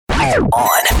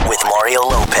On with Mario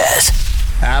Lopez.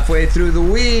 Halfway through the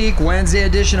week, Wednesday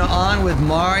edition of On with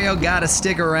Mario. Gotta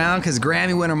stick around because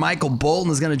Grammy winner Michael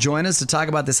Bolton is going to join us to talk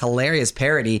about this hilarious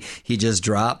parody he just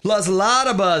dropped. Plus a lot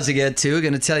of buzz to get to.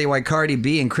 Going to tell you why Cardi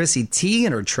B and Chrissy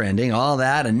Teigen are trending. All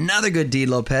that, another good deed,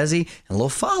 Lopez-y, and a little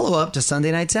follow-up to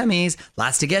Sunday Night's Emmys.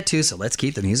 Lots to get to, so let's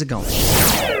keep the music going.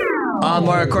 I'm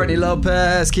Mario Courtney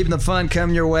Lopez, keeping the fun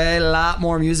coming your way. A lot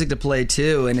more music to play,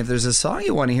 too. And if there's a song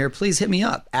you want to hear, please hit me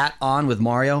up at On with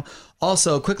Mario.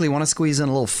 Also, quickly, want to squeeze in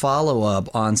a little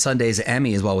follow-up on Sunday's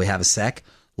Emmys while we have a sec.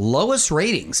 Lowest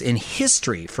ratings in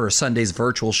history for Sunday's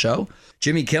virtual show.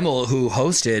 Jimmy Kimmel, who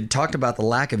hosted, talked about the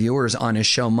lack of viewers on his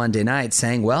show Monday night,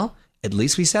 saying, well, at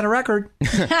least we set a record.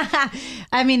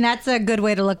 I mean, that's a good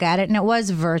way to look at it. And it was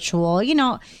virtual. You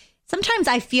know, sometimes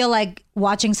I feel like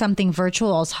watching something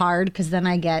virtual is hard because then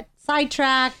I get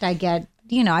sidetracked.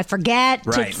 I forget.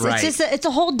 Right. It's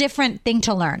a whole different thing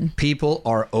to learn. People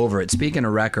are over it. Speaking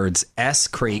of records, S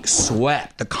Creek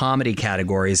swept the comedy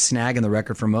categories, snagging the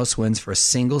record for most wins for a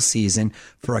single season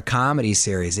for a comedy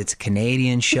series. It's a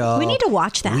Canadian show. We need to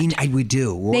watch that. We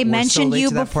do. They mentioned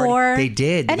you before. They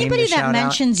did. Anybody that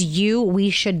mentions you,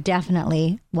 we should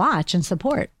definitely watch and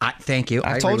support. Thank you.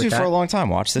 I told you for a long time.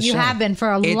 Watch this show. You have been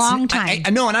for a long time. I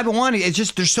know, and I've been wanting. It's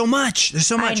just there's so much.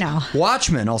 I know.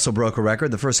 Watchmen also broke a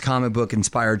record. The first comic book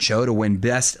inspired show to win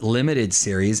Best Limited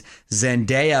Series.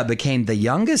 Zendaya became the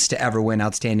youngest to ever win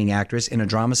Outstanding Actress in a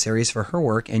drama series for her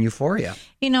work in Euphoria.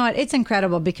 You know what? It's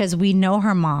incredible because we know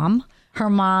her mom. Her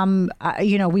mom,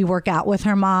 we work out with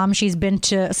her mom. She's been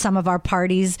to some of our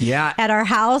parties at our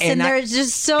house, and they're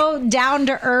just so down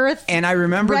to earth. And I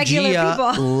remember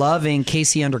Gia loving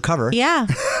Casey Undercover. Yeah.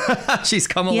 She's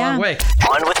come a long way.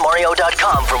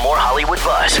 OnWithMario.com for more Hollywood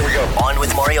buzz. Here we go. On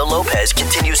with Mario Lopez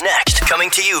continues next. Coming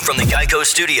to you from the Geico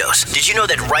Studios. Did you know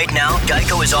that right now,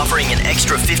 Geico is offering an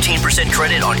extra 15%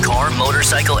 credit on car,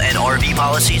 motorcycle, and RV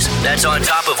policies? That's on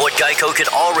top of what Geico could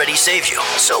already save you.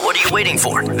 So what are you waiting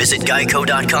for? Visit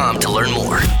Geico.com to learn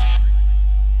more.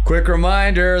 Quick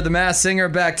reminder, The Masked Singer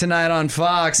back tonight on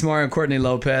Fox. Mario and Courtney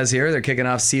Lopez here. They're kicking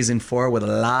off season 4 with a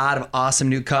lot of awesome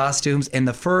new costumes and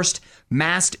the first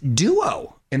masked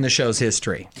duo in the show's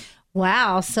history.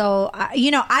 Wow. So,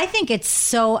 I think it's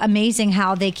so amazing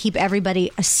how they keep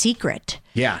everybody a secret.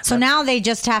 Yeah. So now they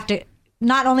just have to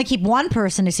not only keep one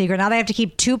person a secret, now they have to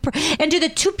keep two. And do the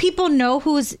two people know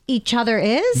who each other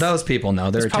is? Those people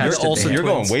know. They're attached to You're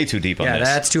going way too deep on this. Yeah,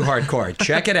 that's too hardcore.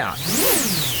 Check it out.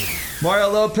 Mario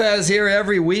Lopez here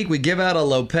every week. We give out a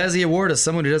Lopez-y award to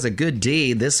someone who does a good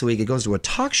deed. This week it goes to a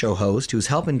talk show host who's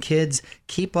helping kids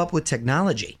keep up with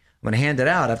technology. I'm going to hand it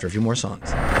out after a few more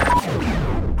songs.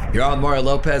 You're on with Mario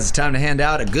Lopez. It's time to hand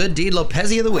out a good deed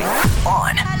Lopez-y of the week.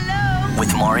 On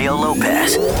with Mario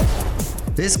Lopez.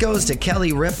 This goes to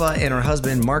Kelly Ripa and her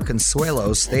husband, Mark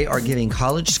Consuelos. They are giving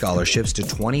college scholarships to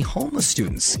 20 homeless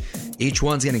students. Each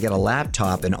one's going to get a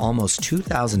laptop and almost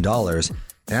 $2,000. And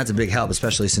that's a big help,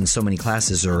 especially since so many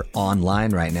classes are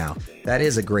online right now. That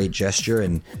is a great gesture,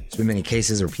 and there's been many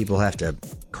cases where people have to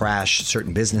crash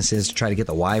certain businesses to try to get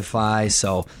the Wi-Fi.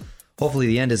 So hopefully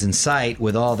the end is in sight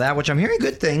with all that, which I'm hearing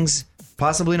good things.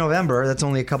 Possibly November. That's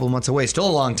only a couple months away. Still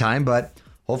a long time, but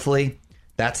hopefully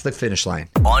that's the finish line.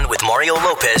 On with Mario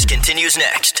Lopez continues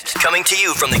next. Coming to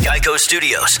you from the Geico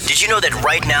Studios. Did you know that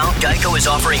right now, Geico is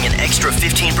offering an extra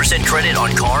 15% credit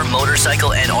on car,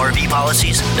 motorcycle, and RV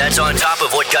policies? That's on top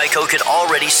of what Geico could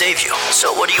already save you.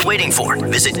 So what are you waiting for?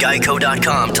 Visit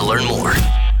Geico.com to learn more.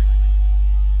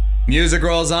 Music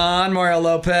rolls on. Mario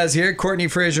Lopez here. Courtney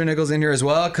Fraser Nichols in here as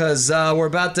well because we're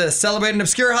about to celebrate an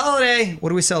obscure holiday.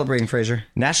 What are we celebrating, Fraser?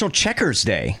 National Checkers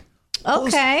Day.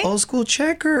 Okay. Old school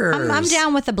checkers. I'm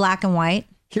down with the black and white.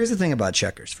 Here's the thing about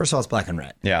checkers. First of all, it's black and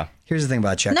red. Yeah. Here's the thing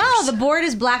about checkers. No, the board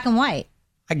is black and white.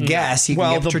 I guess you can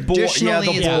Well, get the board, traditionally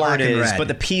the it's board black and is, red. but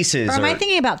the pieces Or am are... I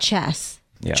thinking about chess?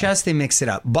 Yeah. Chess, they mix it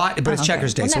up. But it's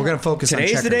checkers day, Well, so we're going to focus on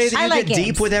Today's checkers. the day that I you like get games.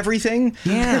 deep with everything?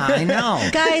 Yeah, I know.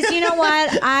 Guys, you know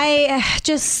what? I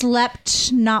just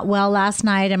slept not well last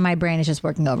night and my brain is just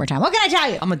working overtime. What can I tell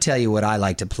you? I'm going to tell you what I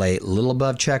like to play. A little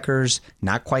above checkers,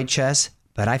 not quite chess,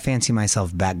 but I fancy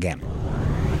myself backgammon.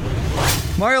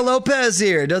 Mario Lopez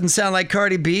here. Doesn't sound like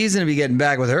Cardi B's going to be getting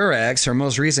back with her ex. Her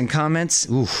most recent comments,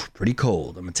 pretty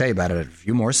cold. I'm going to tell you about it in a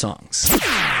few more songs.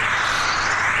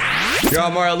 You're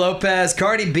on Mario Lopez.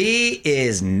 Cardi B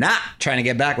is not trying to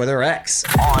get back with her ex.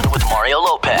 On with Mario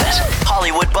Lopez.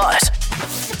 Hollywood buzz.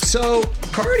 So,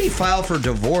 Cardi filed for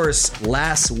divorce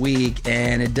last week,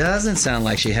 and it doesn't sound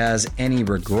like she has any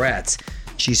regrets.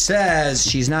 She says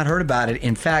she's not heard about it.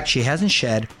 In fact, she hasn't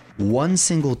shed one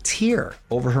single tear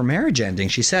over her marriage ending.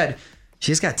 She said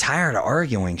she just got tired of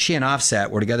arguing. She and Offset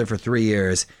were together for 3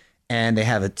 years, and they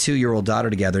have a 2-year-old daughter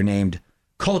together named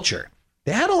Culture.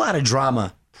 They had a lot of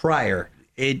drama prior.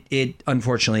 It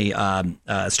unfortunately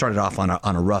started off on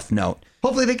a rough note.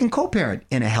 Hopefully they can co-parent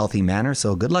in a healthy manner,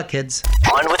 so good luck, kids.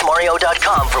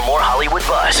 OnWithMario.com for more Hollywood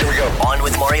buzz. Here we go. On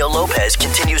with Mario Lopez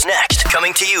continues next.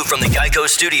 Coming to you from the Geico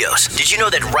Studios. Did you know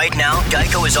that right now,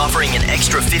 Geico is offering an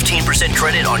extra 15%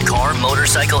 credit on car,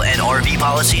 motorcycle, and RV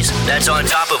policies? That's on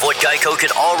top of what Geico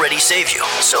could already save you.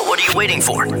 So what are you waiting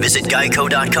for? Visit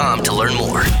Geico.com to learn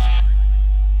more.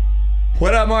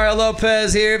 What up, Mario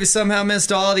Lopez here. If you somehow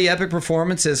missed all the epic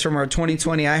performances from our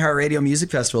 2020 iHeartRadio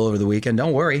Music Festival over the weekend,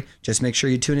 don't worry. Just make sure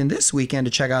you tune in this weekend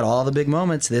to check out all the big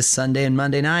moments this Sunday and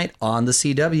Monday night on the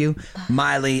CW.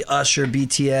 Miley, Usher,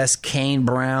 BTS, Kane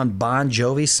Brown, Bon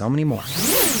Jovi, so many more.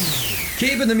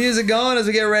 Keeping the music going as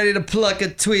we get ready to pluck a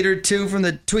tweet or two from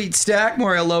the tweet stack.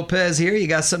 Mario Lopez here. You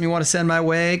got something you want to send my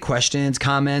way? Questions,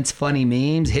 comments, funny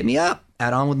memes? Hit me up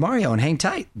at On With Mario and hang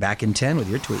tight. Back in 10 with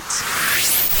your tweets.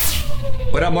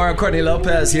 What up, Mario? Courtney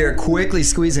Lopez here, quickly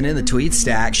squeezing in the tweet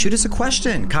stack. Shoot us a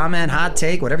question, comment, hot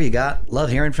take, whatever you got. Love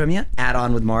hearing from you. Add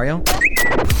On With Mario. What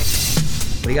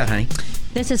do you got, honey?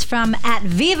 This is from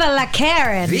 @Viva La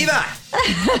Karen. Viva!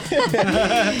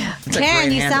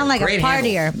 Karen, you sound like a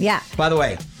partier. Handle. Yeah. By the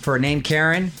way, for a name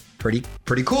Karen, pretty cool.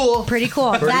 Pretty cool. Pretty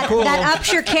cool. That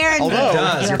ups your Karen. It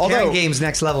does. Your Karen Although- game's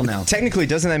next level now. Technically,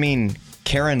 doesn't that mean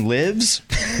Karen lives?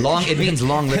 It means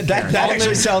long live Karen. That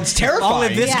actually sounds terrifying. Long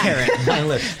live this Yeah. Karen. Long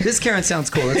live. This Karen sounds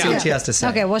cool. Let's see what she has to say.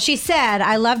 Okay, well, she said,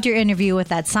 I loved your interview with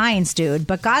that science dude,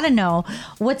 but gotta know,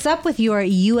 what's up with your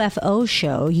UFO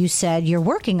show you said you're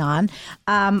working on?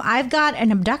 I've got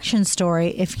an abduction story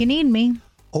if you need me.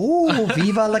 Oh,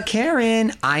 Viva La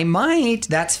Karen. I might.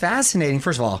 That's fascinating.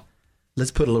 First of all,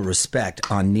 let's put a little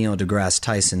respect on Neil deGrasse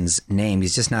Tyson's name.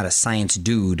 He's just not a science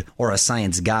dude or a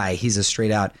science guy. He's a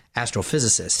straight out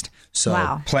astrophysicist. So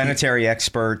Wow. Planetary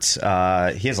experts.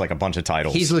 He has like a bunch of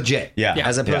titles. he's legit. Yeah.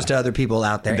 As opposed to other people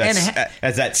out there.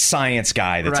 As that science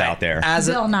guy that's right, out there. As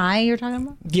Bill Nye, you're talking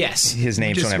about? Yes. His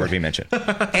name shall never be mentioned. and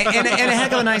a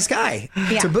heck of a nice guy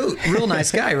to boot. Real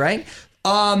nice guy, right?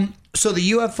 So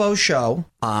the UFO show,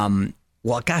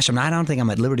 well, gosh, I don't think I'm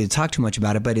at liberty to talk too much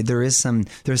about it, but it is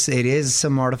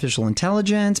some artificial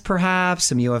intelligence, perhaps,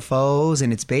 some UFOs,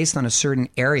 and it's based on a certain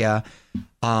area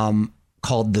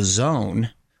called the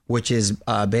Zone, which is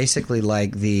basically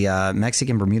like the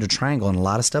Mexican Bermuda Triangle, and a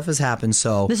lot of stuff has happened.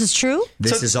 So This is true?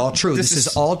 this is all true. This is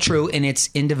all true, and it's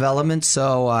in development.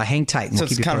 So hang tight. And So we'll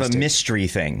keep it's you kind of a posted. mystery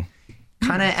thing.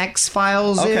 Kind of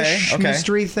X-Files-ish Okay.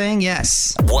 mystery thing.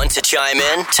 Yes. Want to chime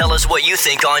in? Tell us what you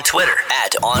think on Twitter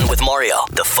 @OnWithMario.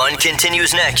 The fun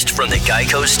continues next from the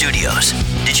Geico Studios.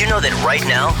 Did you know that right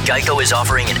now, Geico is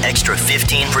offering an extra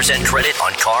 15% credit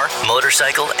on car,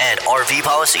 motorcycle, and RV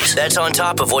policies? That's on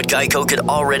top of what Geico could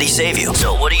already save you.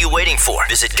 So what are you waiting for?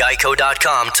 Visit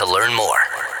Geico.com to learn more.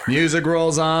 Music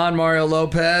rolls on. Mario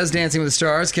Lopez, Dancing with the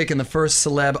Stars, kicking the first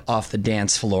celeb off the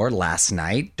dance floor last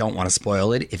night. Don't want to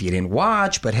spoil it if you didn't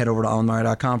watch, but head over to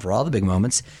onmario.com for all the big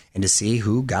moments and to see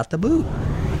who got the boot.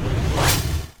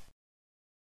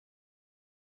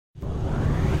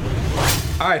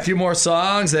 All right, a few more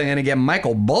songs. Then going to get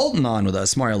Michael Bolton on with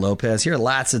us. Mario Lopez here.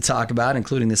 Lots to talk about,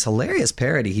 including this hilarious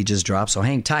parody he just dropped. So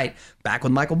hang tight. Back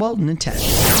with Michael Bolton in 10.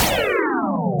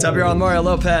 What's up, you're on Mario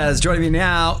Lopez. Joining me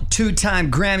now,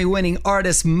 two-time Grammy-winning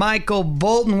artist Michael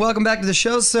Bolton. Welcome back to the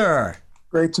show, sir.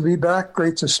 Great to be back.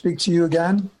 Great to speak to you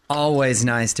again. Always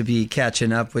nice to be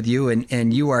catching up with you,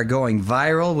 and you are going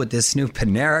viral with this new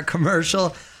Panera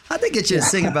commercial. How'd they get you to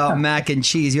sing about mac and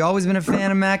cheese? You always been a fan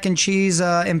of mac and cheese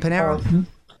in Panera?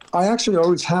 I actually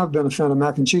always have been a fan of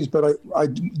mac and cheese, but I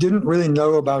didn't really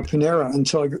know about Panera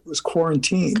until I was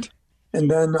quarantined.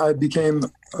 And then I became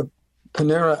a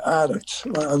Panera addict.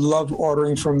 I love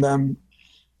ordering from them.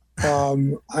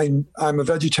 I'm a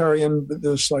vegetarian, but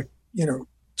there's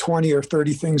 20 or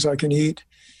 30 things I can eat.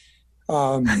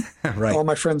 Right. All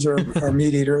my friends are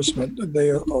meat eaters, but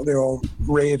they all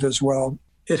rave as well.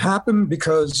 It happened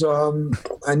because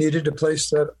I needed a place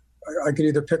that I could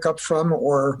either pick up from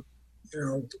or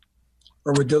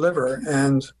would deliver.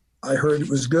 And I heard it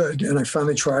was good, and I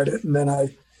finally tried it. And then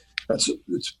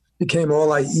it became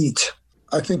all I eat.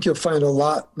 I think you'll find a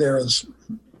lot there is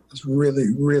really,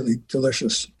 really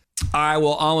delicious. All right,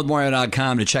 well,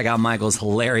 onwithmario.com to check out Michael's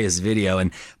hilarious video.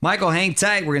 And Michael, hang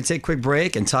tight. We're going to take a quick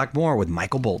break and talk more with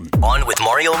Michael Bolton. On with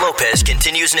Mario Lopez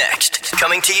continues next.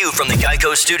 Coming to you from the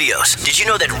Geico Studios. Did you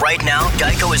know that right now,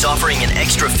 Geico is offering an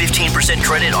extra 15%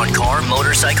 credit on car,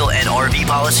 motorcycle, and RV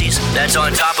policies? That's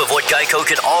on top of what Geico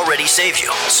could already save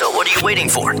you. So what are you waiting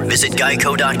for? Visit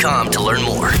Geico.com to learn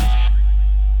more.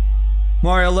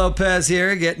 Mario Lopez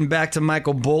here, getting back to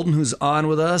Michael Bolton, who's on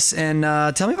with us. And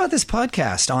tell me about this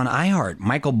podcast on iHeart,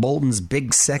 Michael Bolton's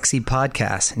Big Sexy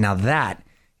Podcast. Now that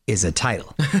is a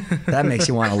title. That makes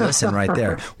you want to listen right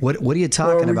there. What are you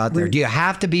talking about there? Do you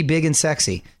have to be big and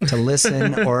sexy to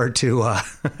listen or to...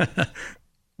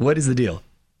 what is the deal?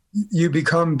 You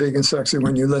become big and sexy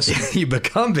when you listen. You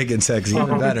become big and sexy,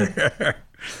 even better.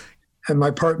 And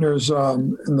my partners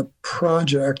in the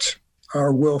project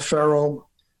are Will Ferrell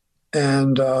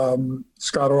and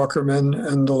Scott Aukerman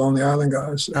and the Lonely Island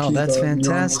guys. Oh, that's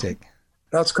fantastic.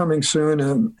 That's coming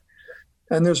soon.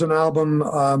 And there's an album.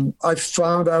 I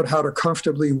found out how to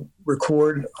comfortably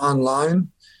record online.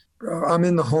 I'm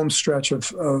in the home stretch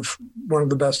of one of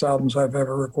the best albums I've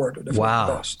ever recorded. If not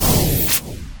the best.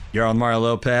 You're on Mario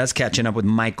Lopez, catching up with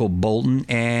Michael Bolton.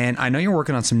 And I know you're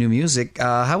working on some new music.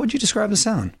 How would you describe the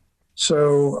sound?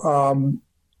 So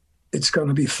it's going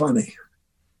to be funny.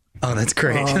 Oh, that's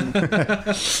great.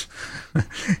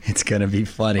 It's going to be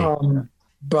funny.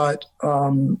 But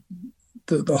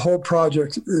the whole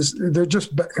project they're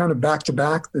just kind of back to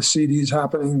back. The CD's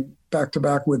happening back to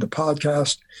back with the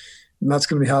podcast. And that's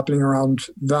going to be happening around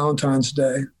Valentine's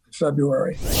Day,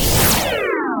 February.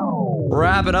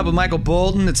 Wrap it up with Michael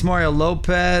Bolton. It's Mario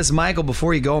Lopez. Michael,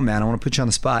 before you go, man, I want to put you on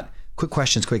the spot. Quick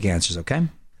questions, quick answers, okay?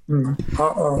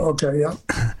 Okay,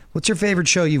 yeah. What's your favorite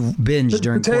show you've binged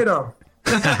during... Potato.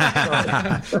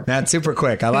 That's super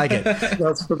quick. I like it.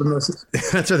 That's for the missus.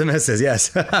 That's for the missus, yes.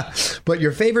 But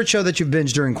your favorite show that you've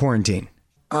binged during quarantine?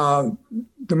 The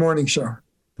Morning Show.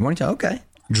 The Morning Show, okay.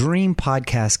 Dream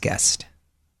podcast guest.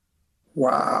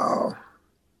 Wow.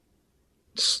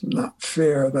 It's not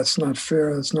fair. That's not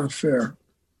fair. That's not fair.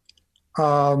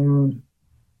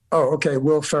 Okay.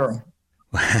 Will Ferrell.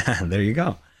 There you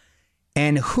go.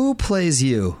 And who plays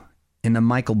you in the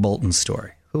Michael Bolton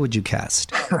story? Who would you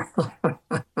cast?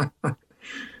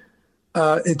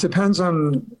 It depends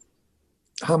on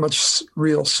how much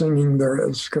real singing there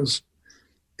is, because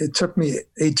it took me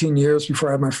 18 years before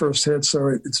I had my first hit. So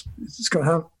it's going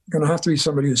to have to be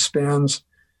somebody who spans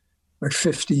like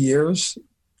 50 years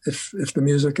if the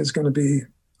music is going to be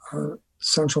a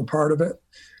central part of it.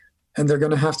 And they're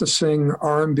going to have to sing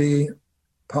R&B,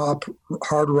 pop,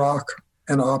 hard rock,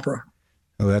 and opera.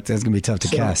 Oh, that's going to be tough to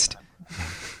cast.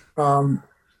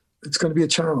 It's going to be a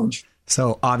challenge.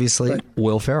 So obviously,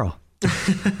 Will Ferrell.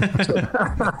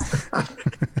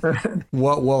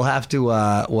 We'll have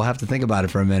to think about it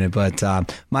for a minute. But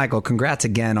Michael, congrats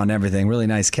again on everything. Really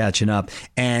nice catching up.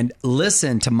 And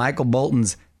listen to Michael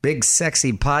Bolton's Big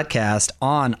Sexy Podcast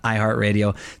on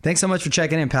iHeartRadio. Thanks so much for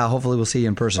checking in, pal. Hopefully we'll see you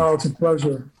in person. Oh, it's a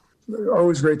pleasure.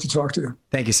 Always great to talk to you.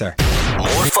 Thank you, sir.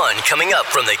 More fun coming up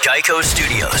from the Geico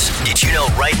Studios. Did you know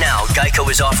right now Geico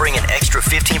is offering an extra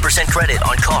 15% credit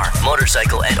on car,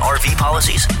 motorcycle, and RV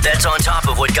policies? That's on top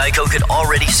of what Geico could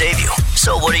already save you.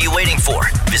 So what are you waiting for?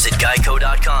 Visit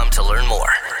geico.com to learn more.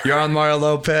 You're on Mario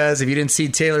Lopez. If you didn't see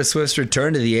Taylor Swift's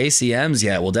return to the ACMs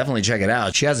yet, well, definitely check it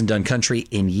out. She hasn't done country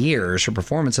in years. Her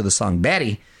performance of the song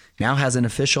Betty now has an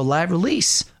official live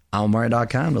release on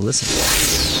Mario.com to listen.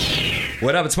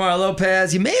 What up? It's Mario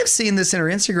Lopez. You may have seen this in her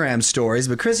Instagram stories,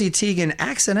 but Chrissy Teigen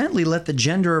accidentally let the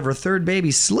gender of her third baby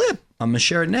slip. I'm going to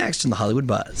share it next in the Hollywood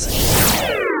Buzz.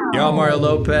 You're on Mario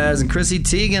Lopez, and Chrissy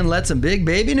Teigen let some big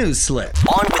baby news slip.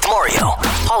 On with Mario,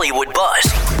 Hollywood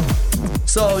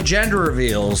Buzz. So gender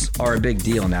reveals are a big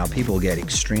deal now. People get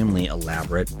extremely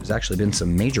elaborate. There's actually been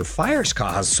some major fires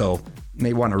caused, so you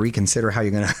may want to reconsider how you're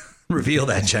going to reveal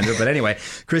that gender. But anyway,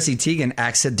 Chrissy Teigen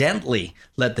accidentally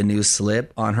let the news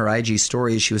slip on her IG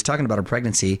stories. She was talking about her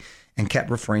pregnancy and kept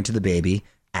referring to the baby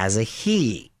as a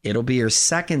he. It'll be her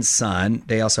second son.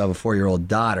 They also have a 4-year-old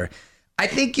daughter. I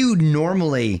think you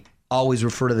normally always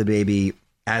refer to the baby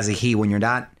as a he when you're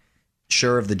not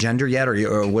sure of the gender yet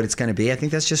or what it's going to be. I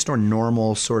think that's just a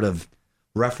normal sort of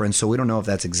reference, so we don't know if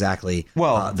that's exactly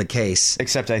the case.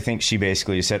 Except I think she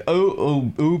basically just said,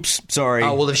 oops, sorry.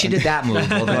 Oh, well, if she did that move,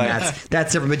 well, then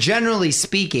that's different. But generally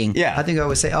speaking, I think I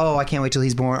would say, I can't wait till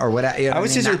he's born, or whatever. You know, I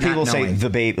would just hear people say the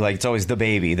baby, like it's always the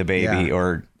baby,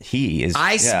 or he is.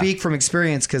 I speak from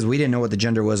experience because we didn't know what the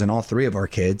gender was in all three of our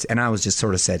kids, and I was just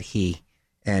sort of said he,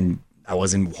 and I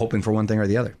wasn't hoping for one thing or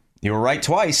the other. You were right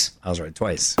twice. I was right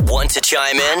twice. Want to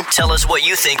chime in? Tell us what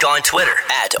you think on Twitter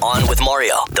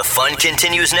 @OnWithMario. The fun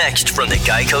continues next from the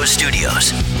Geico Studios.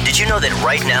 Did you know that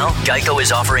right now, Geico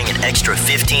is offering an extra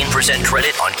 15%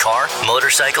 credit on car,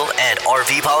 motorcycle, and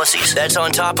RV policies? That's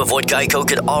on top of what Geico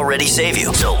could already save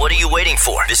you. So what are you waiting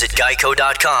for? Visit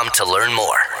geico.com to learn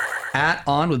more.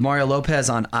 @On with Mario Lopez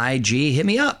on IG. Hit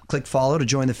me up. Click follow to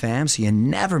join the fam so you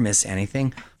never miss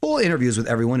anything. Full interviews with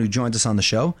everyone who joins us on the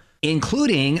show,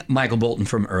 including Michael Bolton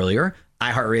from earlier,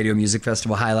 iHeartRadio Music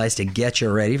Festival highlights to get you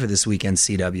ready for this weekend's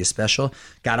CW special.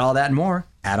 Got all that and more.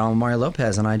 Add on Mario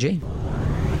Lopez on IG.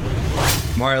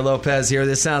 Mario Lopez here.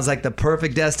 This sounds like the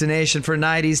perfect destination for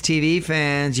 90s TV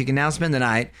fans. You can now spend the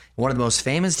night in one of the most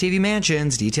famous TV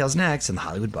mansions. Details next in the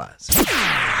Hollywood Buzz.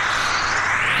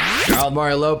 Charles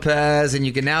Mario Lopez, and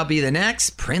you can now be the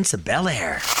next Prince of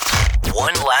Bel-Air.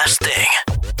 One last thing.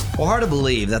 Well, hard to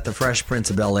believe that the Fresh Prince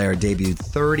of Bel-Air debuted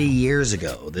 30 years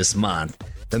ago this month.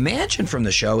 The mansion from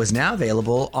the show is now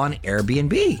available on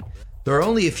Airbnb. There are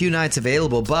only a few nights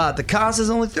available, but the cost is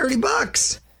only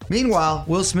 $30. Meanwhile,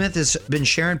 Will Smith has been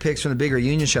sharing pics from the big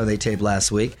reunion show they taped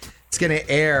last week. It's going to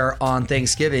air on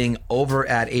Thanksgiving over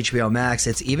at HBO Max.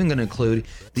 It's even going to include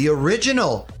the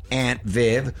original Aunt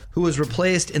Viv, who was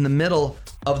replaced in the middle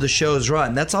of the show's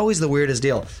run. That's always the weirdest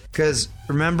deal. Because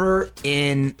remember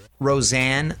in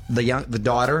Roseanne, the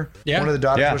daughter, one of the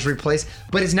daughters was replaced,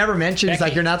 but it's never mentioned. Becky. It's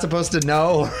like you're not supposed to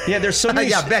know. Yeah, there's so many.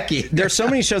 Becky. There's so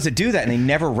many shows that do that, and they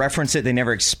never reference it, they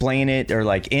never explain it, or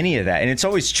like any of that, and it's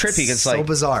always trippy. It's so like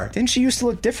bizarre. Didn't she used to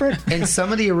look different? And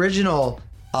some of the original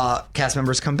cast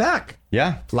members come back.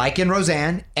 Yeah. Like in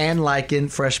Roseanne and like in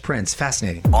Fresh Prince.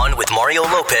 Fascinating. On with Mario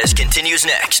Lopez continues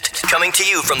next. Coming to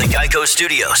you from the Geico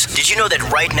Studios. Did you know that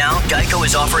right now, Geico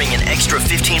is offering an extra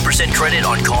 15% credit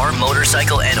on car,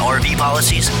 motorcycle, and RV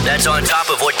policies? That's on top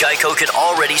of what Geico could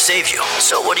already save you.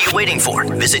 So what are you waiting for?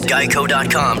 Visit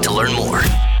geico.com to learn more.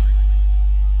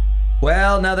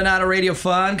 Well, another night of radio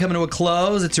fun coming to a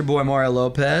close. It's your boy Mario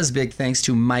Lopez. Big thanks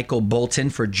to Michael Bolton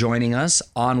for joining us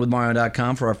on with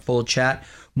Mario.com for our full chat.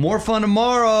 More fun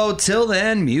tomorrow. Till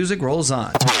then, music rolls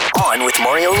on. On with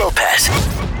Mario Lopez.